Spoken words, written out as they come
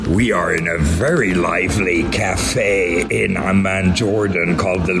We are in a very lively cafe in Amman, Jordan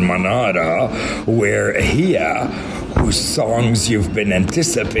called Al Manara, where Hiya, whose songs you've been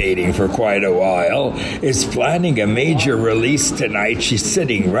anticipating for quite a while, is planning a major release tonight. She's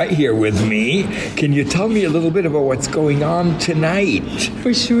sitting right here with me. Can you tell me a little bit about what's going on tonight?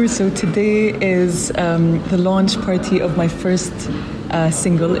 For sure. So today is the launch party of my first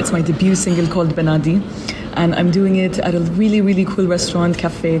single. It's my debut single called Banadi. And I'm doing it at a really, really cool restaurant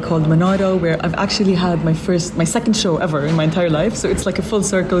cafe called Manara, where I've actually had my second show ever in my entire life. So it's like a full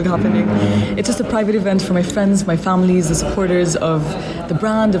circle happening. It's just a private event for my friends, my families, the supporters of the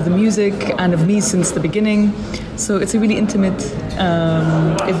brand, of the music, and of me since the beginning. So it's a really intimate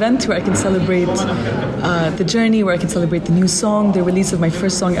event where I can celebrate the journey, where I can celebrate the new song, the release of my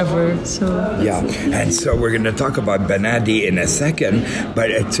first song ever. So yeah, and so we're going to talk about Banadi in a second,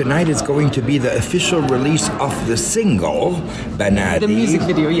 but tonight is going to be the official release of the single, Banadi. The music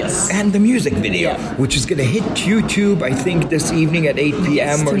video, yes. And the music video, which is going to hit YouTube, I think, this evening at 8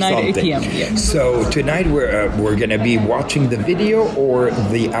 p.m. or tonight something. Tonight at 8 p.m., yeah. So tonight we're going to be watching the video or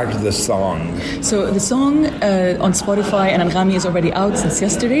the song? So the song on Spotify and Anghami is already out since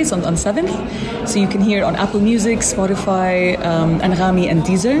yesterday, so on 7th. So you can hear it on Apple Music, Spotify, Anghami, and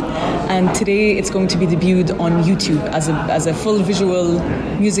Deezer. And today it's going to be debuted on YouTube as a full visual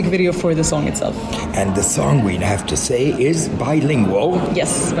music video for the song itself. And the song, we have to say, is bilingual.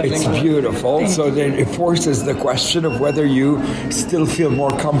 Yes, bilingual. It's beautiful. So then it forces the question of whether you still feel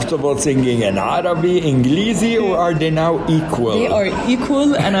more comfortable singing in Arabic, Inglesi, or are they now equal? They are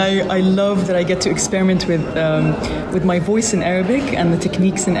equal, and I love that I get to experiment with my voice in Arabic and the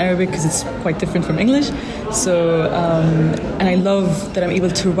techniques in Arabic, because it's quite different from English. So, and I love that I'm able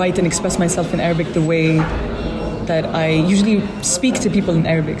to write and express myself in Arabic the way that I usually speak to people in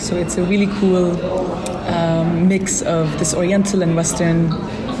Arabic. So it's a really cool mix of this Oriental and Western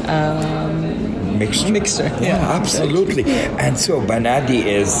mixture. Yeah, absolutely. And so Banadi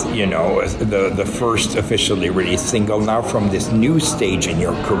is, the first officially released single now from this new stage in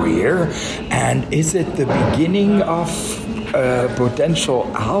your career. And is it the beginning of a potential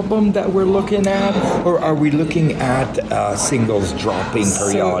album that we're looking at, or are we looking at singles dropping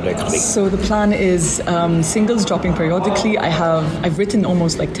periodically? So the plan is singles dropping periodically. I've written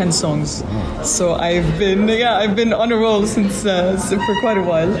almost like 10 songs, so I've been on a roll since for quite a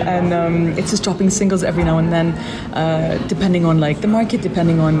while, and it's just dropping singles every now and then, depending on like the market,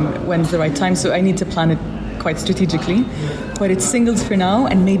 depending on when's the right time. So I need to plan it quite strategically, but it's singles for now,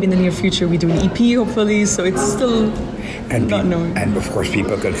 and maybe in the near future we do an EP hopefully, so it's still not known. And of course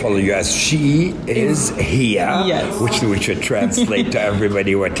people can follow you as She Is Hiya, yes. which we should translate to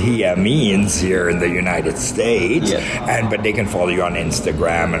everybody what Hiya means here in the United States. Yes. But they can follow you on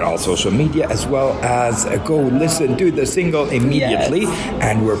Instagram and all social media, as well as go listen to the single immediately. Yes.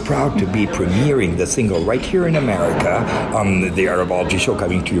 And we're proud to be premiering the single right here in America on the Arabology show,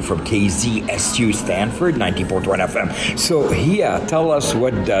 coming to you from KZSU Stanford 94.1 FM. So Hiya, tell us,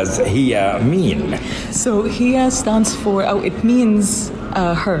 what does Hiya mean? So Hiya stands for, it means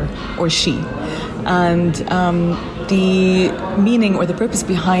her or she. And the meaning or the purpose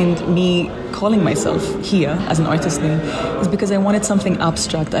behind me calling myself Hiya as an artist name is because I wanted something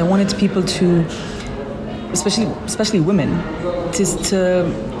abstract. I wanted people to, especially women,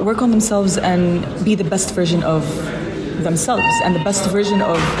 to work on themselves and be the best version of themselves. And the best version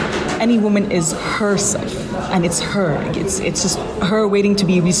of any woman is herself, and it's her. It's just her waiting to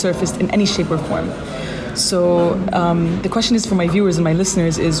be resurfaced in any shape or form. So the question is for my viewers and my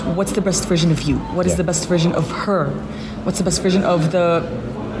listeners is, what's the best version of you? What is the best version of her? What's the best version of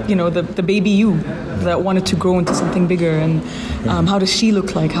the baby you that wanted to grow into something bigger? And how does she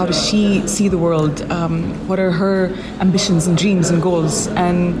look like? How does she see the world? What are her ambitions and dreams and goals?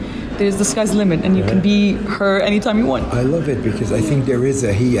 And the sky's the limit, and you can be her anytime you want. I love it, because I think there is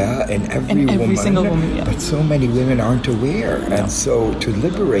a Hiya in every woman, single woman, yeah. But so many women aren't aware. No. And so to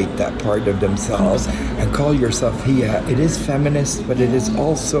liberate that part of themselves 100%. And call yourself Hiya, it is feminist, but it is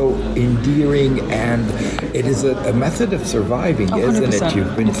also endearing, and it is a method of surviving, isn't it?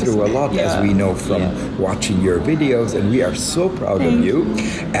 You've been 100%. Through a lot, as we know from watching your videos, and we are so proud of you.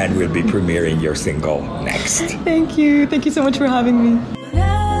 And we'll be premiering your single next. Thank you so much for having me.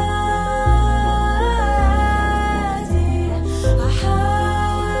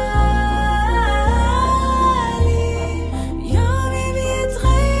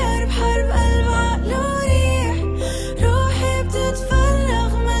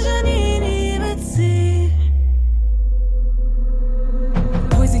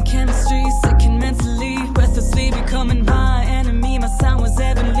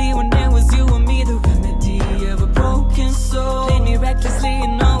 Reckless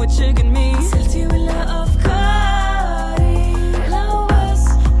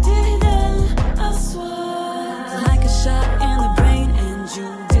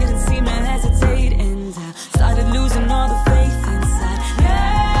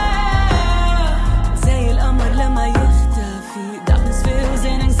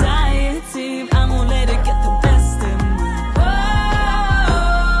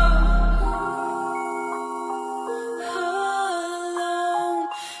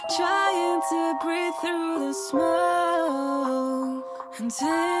trying to breathe through the smoke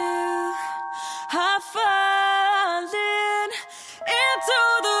until I've fallen into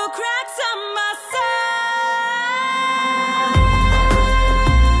the cracks of my soul.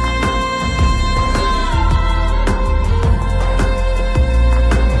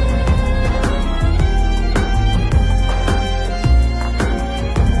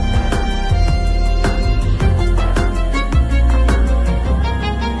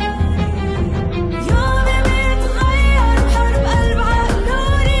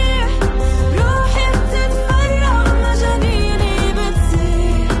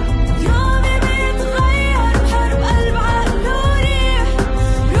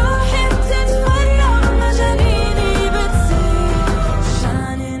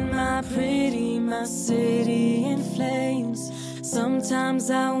 Sometimes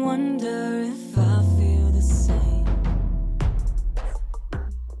I wonder if